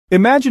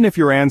Imagine if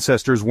your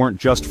ancestors weren't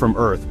just from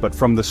Earth but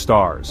from the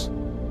stars.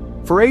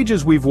 For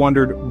ages we've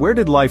wondered, where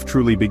did life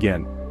truly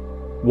begin?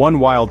 One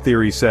wild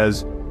theory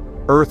says,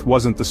 Earth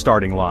wasn't the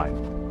starting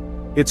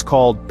line. It's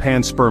called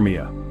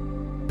Panspermia.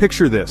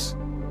 Picture this: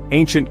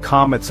 ancient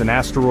comets and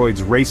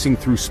asteroids racing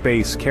through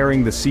space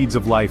carrying the seeds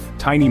of life,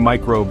 tiny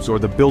microbes or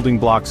the building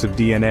blocks of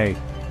DNA.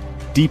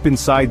 Deep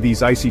inside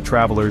these icy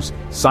travelers,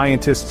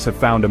 scientists have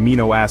found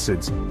amino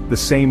acids, the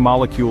same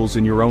molecules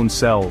in your own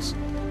cells.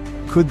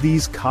 Could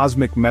these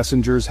cosmic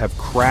messengers have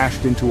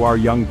crashed into our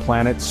young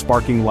planet,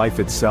 sparking life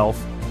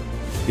itself?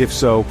 If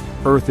so,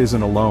 Earth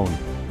isn't alone.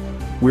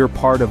 We're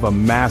part of a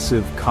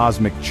massive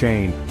cosmic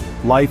chain.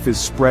 Life is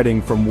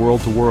spreading from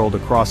world to world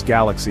across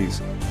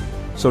galaxies.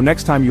 So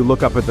next time you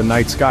look up at the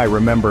night sky,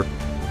 remember,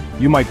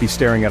 you might be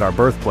staring at our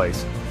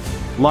birthplace.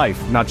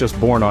 Life, not just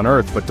born on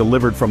Earth but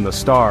delivered from the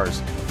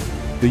stars.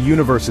 The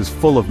universe is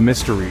full of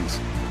mysteries.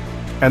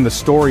 And the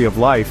story of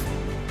life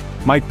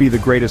might be the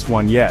greatest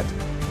one yet.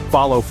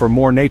 Follow for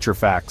more nature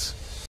facts.